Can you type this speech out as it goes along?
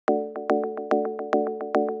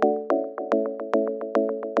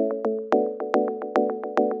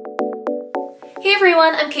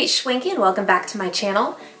everyone, I'm kateschwanke and welcome back to my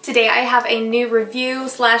channel. Today I have a new review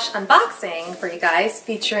slash unboxing for you guys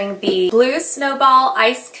featuring the Blue Snowball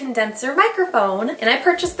iCE condenser microphone. And I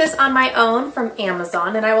purchased this on my own from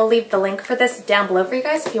Amazon, and I will leave the link for this down below for you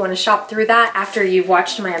guys if you want to shop through that after you've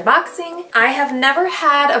watched my unboxing. I have never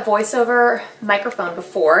had a voiceover microphone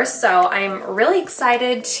before, so I'm really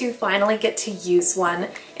excited to finally get to use one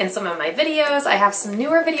in some of my videos. I have some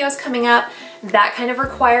newer videos coming up that kind of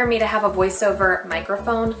require me to have a voiceover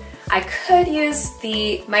microphone. I could use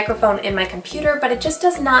the microphone in my computer, but it just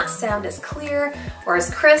does not sound as clear or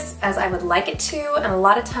as crisp as I would like it to. And a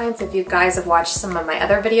lot of times, if you guys have watched some of my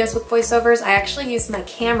other videos with voiceovers, I actually use my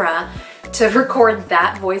camera to record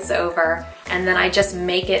that voiceover, and then I just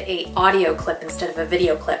make it an audio clip instead of a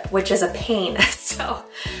video clip, which is a pain. So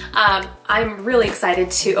I'm really excited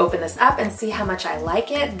to open this up and see how much I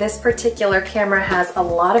like it. This particular camera has a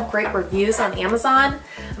lot of great reviews on Amazon.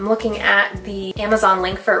 I'm looking at the Amazon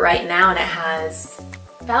link for it right now, and it has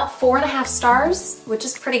about 4.5 stars, which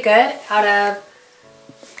is pretty good out of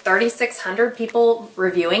 3,600 people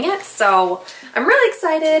reviewing it. So I'm really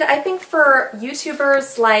excited. I think for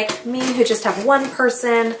YouTubers like me who just have one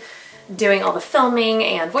person doing all the filming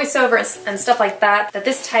and voiceover and stuff like that, that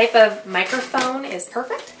this type of microphone is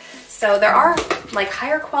perfect. So there are like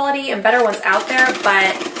higher quality and better ones out there, but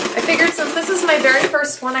I figured since this is my very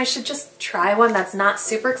first one, I should just try one that's not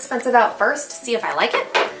super expensive out first to see if I like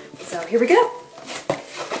it. So here we go.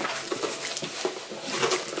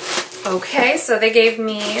 Okay, so they gave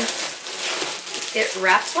me it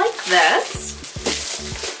wrapped like this.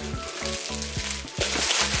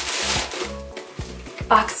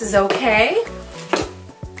 Box is okay.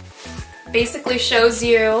 Basically shows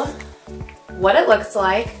you what it looks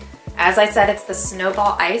like. As I said, it's the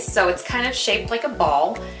Snowball iCE, so it's kind of shaped like a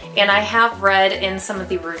ball. And I have read in some of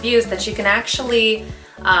the reviews that you can actually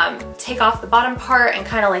take off the bottom part and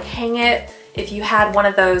kind of like hang it. If you had one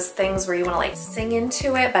of those things where you want to like sing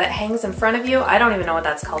into it, but it hangs in front of you. I don't even know what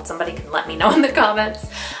that's called. Somebody can let me know in the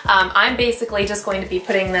comments. I'm basically just going to be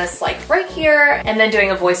putting this like right here and then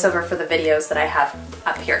doing a voiceover for the videos that I have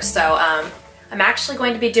up here. So I'm actually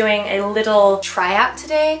going to be doing a little tryout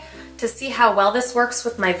today to see how well this works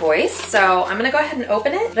with my voice. So I'm gonna go ahead and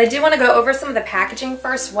open it. But I do wanna go over some of the packaging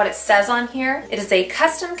first, what it says on here. It is a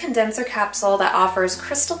custom condenser capsule that offers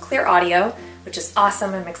crystal clear audio, which is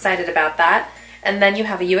awesome. I'm excited about that. And then you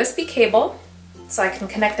have a USB cable, so I can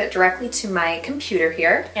connect it directly to my computer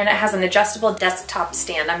here. And it has an adjustable desktop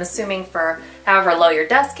stand. I'm assuming for however low your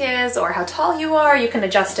desk is or how tall you are, you can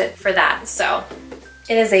adjust it for that. So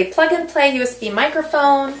it is a plug and play USB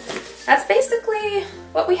microphone. That's basically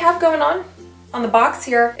what we have going on the box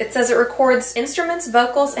here. It says it records instruments,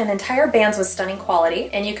 vocals, and entire bands with stunning quality,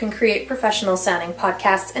 and you can create professional sounding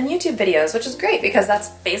podcasts and YouTube videos, which is great because that's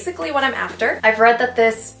basically what I'm after. I've read that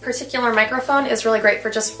this particular microphone is really great for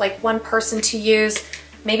just like one person to use,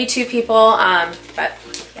 maybe two people, but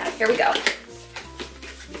yeah, here we go.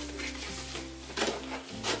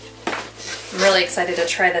 I'm really excited to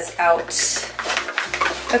try this out.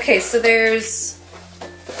 Okay, so there's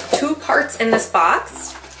 2 parts in this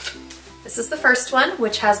box. This is the first one,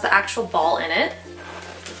 which has the actual ball in it.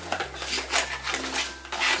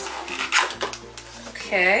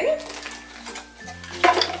 Okay.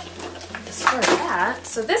 Store that.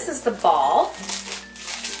 So this is the ball.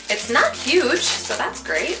 It's not huge, so that's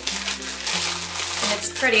great. And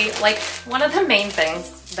it's pretty. Like, one of the main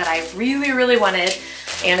things that I really wanted,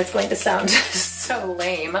 and it's going to sound so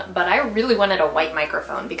lame, but I really wanted a white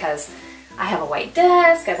microphone because I have a white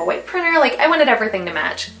desk, I have a white printer, like I wanted everything to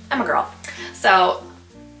match. I'm a girl. So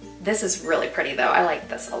this is really pretty though. I like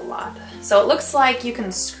this a lot. So it looks like you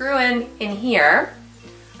can screw in here.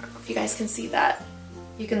 I don't know if you guys can see that.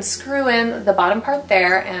 You can screw in the bottom part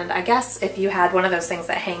there, and I guess if you had one of those things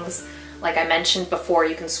that hangs, like I mentioned before,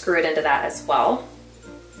 you can screw it into that as well.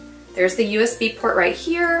 There's the USB port right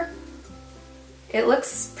here. It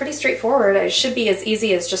looks pretty straightforward. It should be as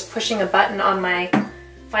easy as just pushing a button on my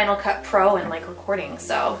Final Cut Pro and like recording.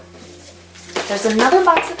 So there's another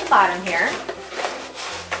box at the bottom here.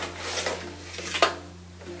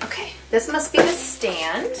 Okay, this must be the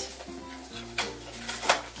stand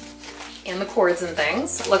and the cords and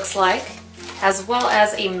things, looks like, as well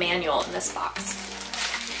as a manual in this box.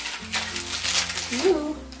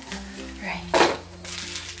 Ooh. Right.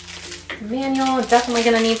 Manual, definitely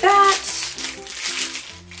gonna need that.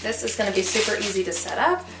 This is gonna be super easy to set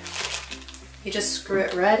up. You just screw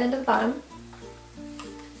it right into the bottom.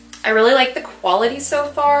 I really like the quality so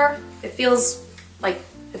far. It feels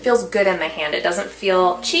good in the hand. It doesn't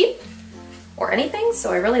feel cheap or anything,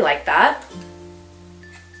 so I really like that.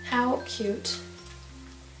 How cute.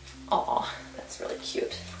 Aw, that's That's really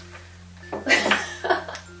cute.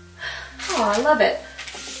 Oh, I love it.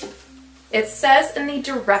 It says in the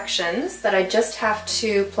directions that I just have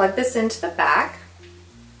to plug this into the back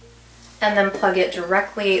and then plug it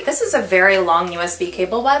directly. This is a very long USB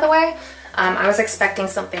cable, by the way. I was expecting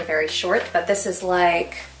something very short, but this is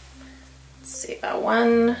like, let's see, about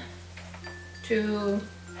 1, 2,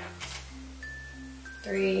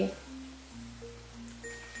 3,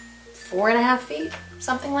 4.5 feet,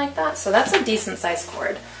 something like that. So that's a decent sized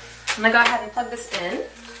cord. I'm gonna go ahead and plug this in.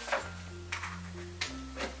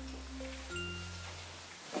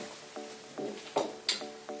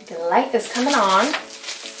 The light is coming on.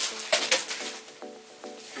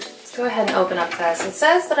 Let's go ahead and open up this. It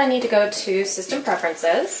says that I need to go to System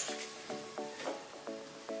Preferences.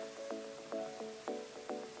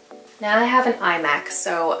 Now I have an iMac,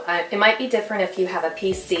 so it might be different if you have a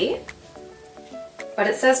PC. But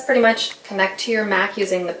it says pretty much connect to your Mac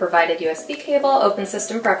using the provided USB cable, open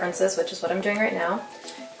System Preferences, which is what I'm doing right now.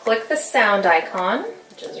 Click the sound icon,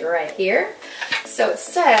 which is right here. So it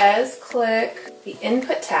says click the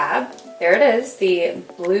input tab. There it is, the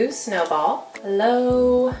blue Snowball.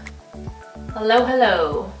 Hello. Hello,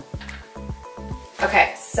 hello.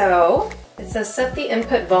 Okay, so it says set the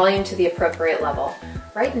input volume to the appropriate level.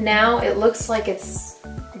 Right now it looks like it's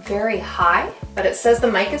very high, but it says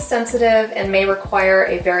the mic is sensitive and may require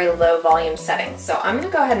a very low volume setting. So I'm gonna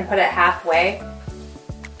go ahead and put it halfway,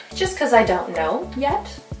 just because I don't know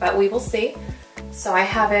yet, but we will see. So I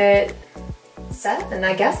have it set, and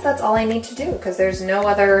I guess that's all I need to do, because there's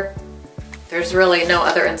really no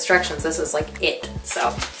other instructions. This is like it.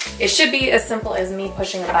 So it should be as simple as me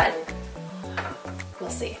pushing a button. We'll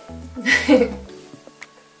see.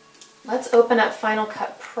 Let's open up Final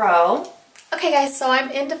Cut Pro. Okay guys, so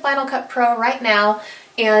I'm into Final Cut Pro right now,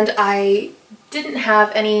 and I didn't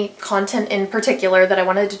have any content in particular that I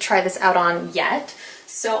wanted to try this out on yet.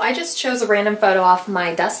 So I just chose a random photo off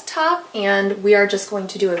my desktop, and we are just going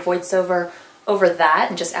to do a voiceover over that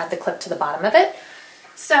and just add the clip to the bottom of it.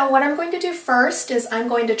 So what I'm going to do first is I'm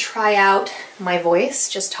going to try out my voice,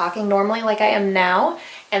 just talking normally like I am now,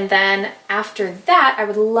 and then after that I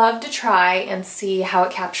would love to try and see how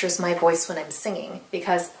it captures my voice when I'm singing,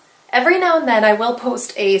 because every now and then I will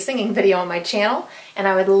post a singing video on my channel, and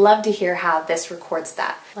I would love to hear how this records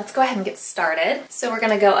that. Let's go ahead and get started. So we're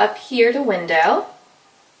going to go up here to Window,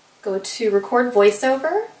 go to Record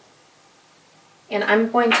Voiceover, and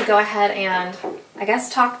I'm going to go ahead and, I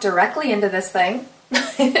guess, talk directly into this thing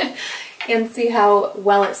and see how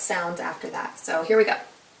well it sounds after that. So here we go.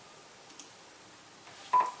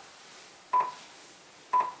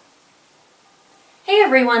 Hey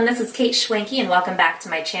everyone, this is kateschwanke and welcome back to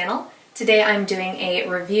my channel. Today I'm doing a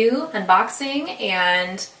review, unboxing,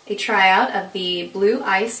 and a tryout of the Blue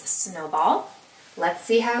iCE Snowball. Let's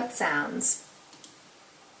see how it sounds.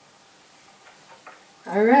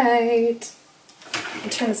 Alright. I'll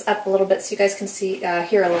turn this up a little bit so you guys can see,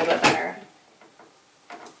 hear a little bit better.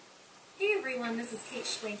 Hey everyone, this is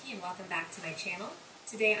kateschwanke and welcome back to my channel.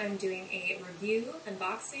 Today I'm doing a review,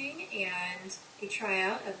 unboxing, and a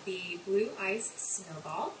tryout of the Blue iCE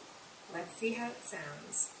Snowball. Let's see how it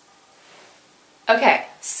sounds. Okay,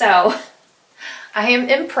 so I am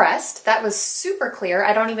impressed. That was super clear.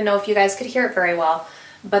 I don't even know if you guys could hear it very well,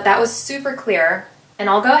 but that was super clear. And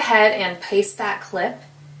I'll go ahead and paste that clip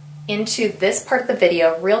into this part of the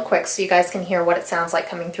video real quick so you guys can hear what it sounds like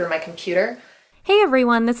coming through my computer. Hey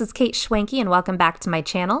everyone, this is kateschwanke and welcome back to my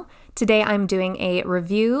channel. Today I'm doing a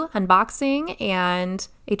review, unboxing, and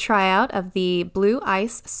a tryout of the Blue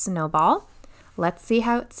iCE Snowball. Let's see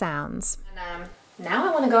how it sounds. And, now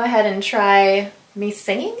I want to go ahead and try me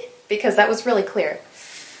singing, because that was really clear.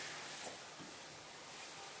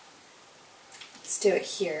 Let's do it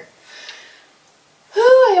here.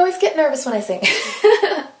 Whew, I always get nervous when I sing.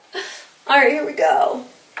 Alright, here we go.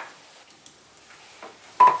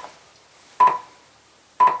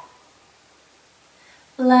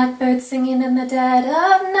 Blackbird singing in the dead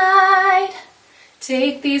of night.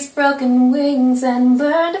 Take these broken wings and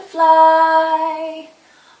learn to fly.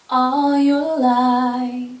 All your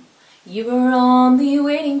life, you were only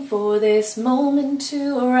waiting for this moment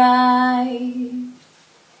to arrive.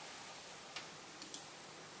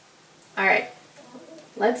 Alright,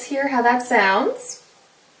 let's hear how that sounds.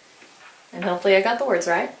 And hopefully I got the words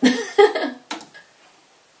right. Blackbird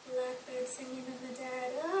singing in the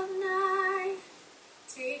dead of night.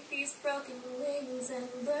 Take these broken wings and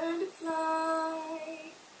learn to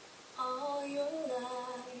fly. All your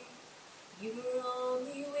life, you were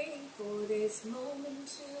only waiting for this moment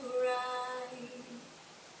to arrive.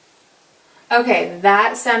 Okay,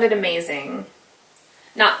 that sounded amazing.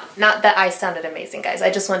 Not that I sounded amazing, guys.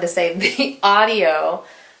 I just wanted to say the audio,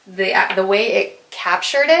 the way it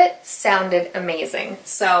captured it sounded amazing.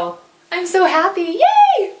 So I'm so happy,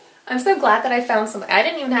 yay! I'm so glad that I found something. I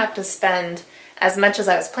didn't even have to spend as much as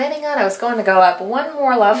I was planning on. I was going to go up one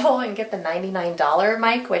more level and get the $99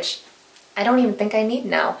 mic, which I don't even think I need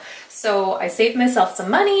now. So I saved myself some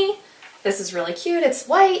money. This is really cute. It's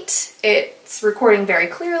white. It's recording very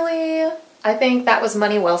clearly. I think that was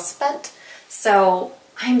money well spent. So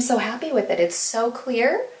I'm so happy with it. It's so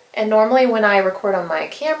clear. And normally when I record on my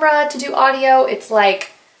camera to do audio, it's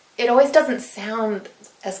like, it always doesn't sound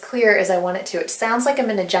as clear as I want it to. It sounds like I'm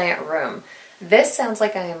in a giant room. This sounds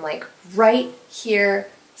like I am like right here,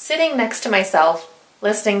 sitting next to myself,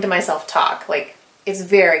 listening to myself talk. Like, it's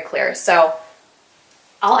very clear. So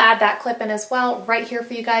I'll add that clip in as well right here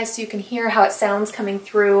for you guys so you can hear how it sounds coming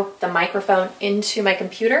through the microphone into my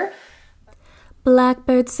computer.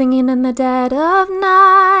 Blackbird singing in the dead of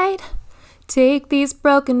night. Take these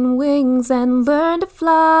broken wings and learn to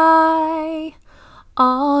fly.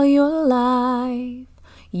 All your life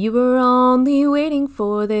you were only waiting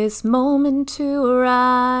for this moment to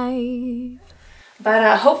arrive.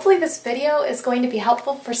 But hopefully this video is going to be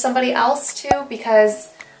helpful for somebody else too,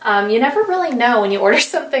 because you never really know when you order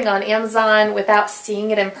something on Amazon without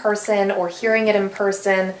seeing it in person or hearing it in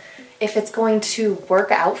person if it's going to work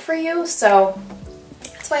out for you. So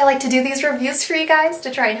that's why I like to do these reviews for you guys, to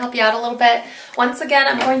try and help you out a little bit. Once again,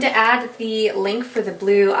 I'm going to add the link for the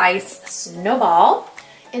Blue iCE Snowball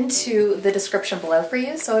into the description below for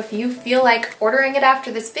you. So if you feel like ordering it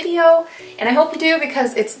after this video, and I hope you do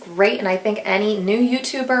because it's great, and I think any new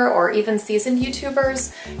YouTuber or even seasoned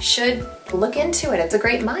YouTubers should look into it. It's a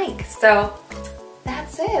great mic. So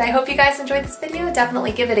that's it. I hope you guys enjoyed this video.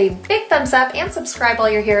 Definitely give it a big thumbs up and subscribe while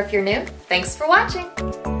you're here if you're new. Thanks for watching.